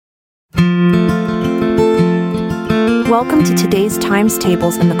Welcome to today's Times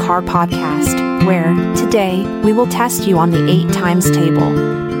Tables in the Car podcast, where, today, we will test you on the 8 times table.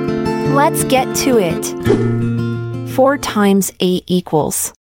 Let's get to it. 4 times 8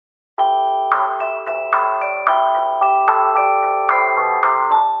 equals.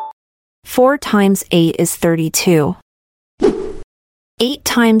 Four times 8 is 32. 8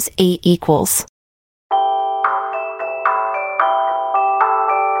 times 8 equals.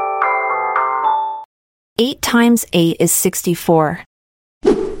 8 times 8 is 64.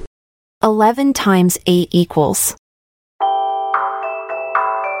 11 times 8 equals.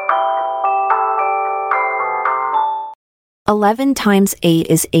 11 times 8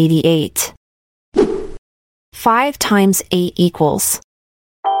 is 88. 5 times 8 equals.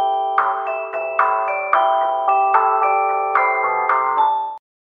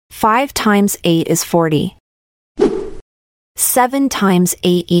 5 times 8 is 40. 7 times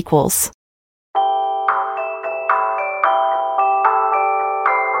 8 equals.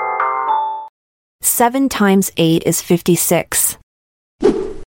 7 times 8 is 56.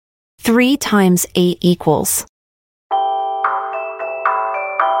 3 times 8 equals.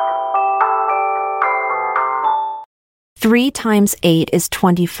 3 times 8 is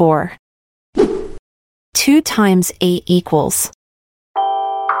 24. 2 times 8 equals.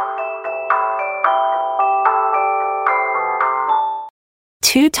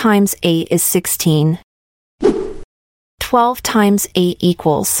 2 times 8 is 16. 12 times 8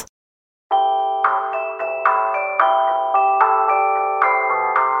 equals.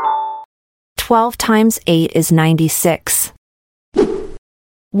 12 times 8 is 96.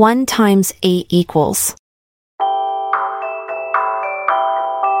 1 times 8 equals.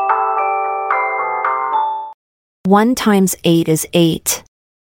 1 times 8 is 8.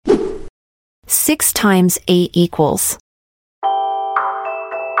 6 times 8 equals.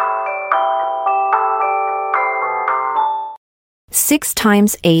 6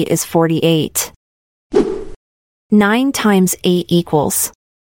 times 8 is 48. 9 times 8 equals.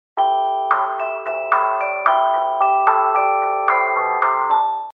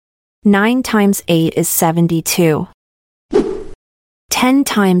 9 times 8 is 72. 10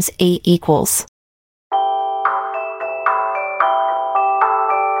 times 8 equals.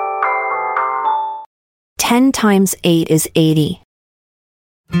 10 times 8 is 80.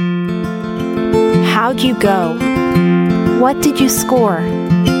 How'd you go? What did you score?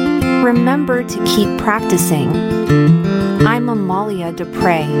 Remember to keep practicing. I'm Amalia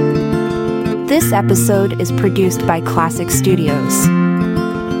Dupre. This episode is produced by Classic Studios.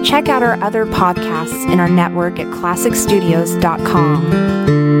 Check out our other podcasts in our network at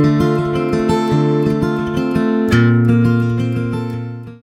classicstudios.com.